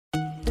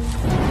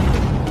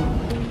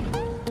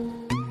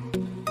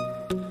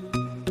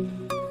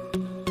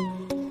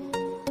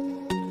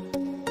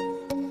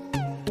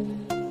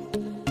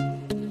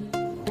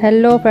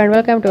Hello friend,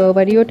 welcome to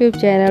our YouTube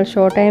channel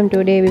ShowTime.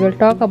 Today we will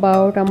talk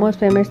about a most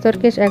famous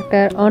Turkish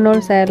actor Onur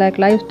Saylak,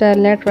 lifestyle,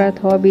 net worth,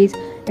 hobbies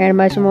and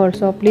much more.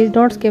 So please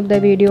don't skip the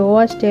video,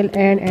 watch till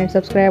end and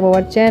subscribe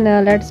our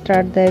channel. Let's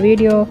start the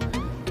video.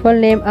 Full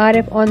name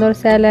Arif Onur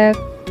Saylak,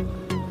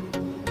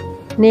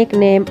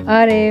 nickname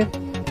Arif,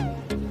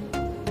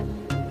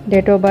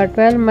 date of birth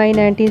 12 May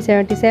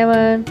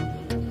 1977,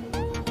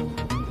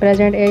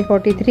 present age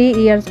 43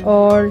 years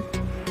old.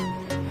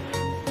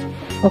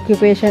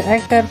 Occupation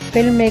actor,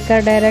 filmmaker,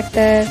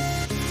 director.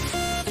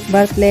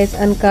 Birthplace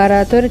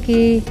Ankara,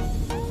 Turkey.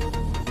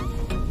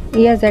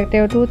 Years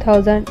active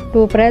 2000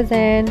 to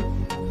present.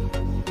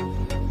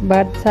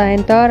 Birth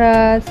sign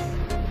Taurus.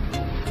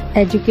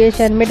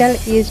 Education Middle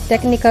East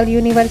Technical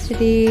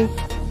University.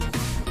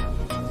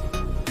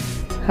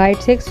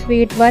 Height 6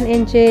 feet 1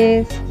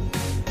 inches.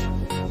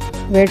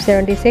 Weight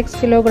 76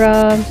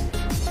 kilograms.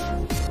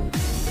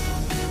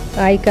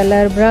 Eye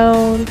color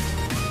brown.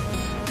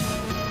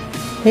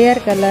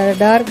 Hair color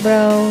dark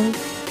brown.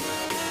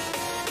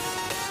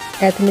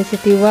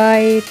 Ethnicity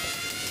white.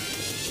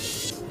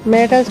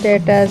 Marital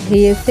status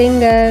he is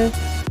single.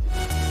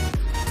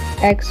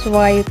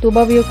 Ex-wife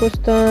Tuba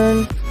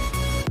Büyüküstün.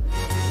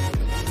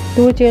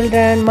 2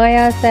 children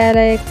Maya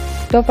Saylak,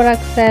 Toprak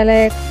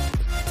Saylak.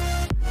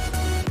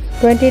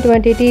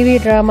 2020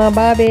 TV drama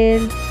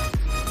Babil.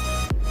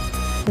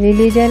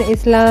 Religion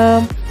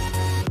Islam.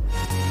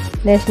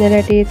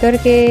 Nationality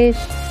Turkish.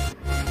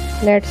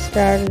 Let's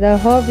start the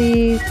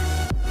hobbies.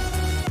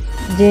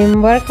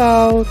 Gym,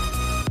 workout,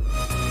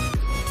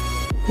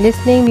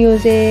 listening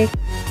music,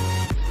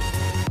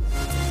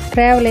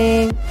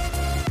 traveling,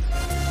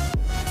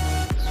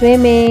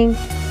 swimming.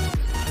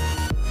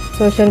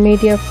 Social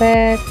media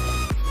fact: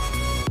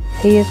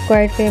 he is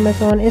quite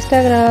famous on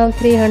Instagram,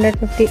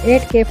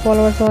 358k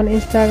followers on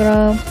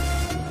Instagram,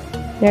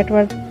 net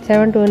worth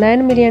 $7 to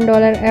 $9 million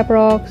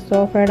approx.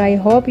 So friend, I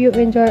hope you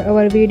enjoy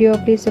our video.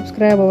 Please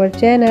subscribe our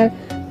channel,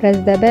 press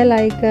the bell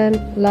icon,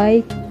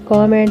 like,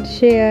 comment,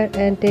 share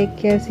and take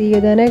care. See you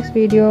in the next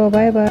video.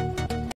 Bye bye.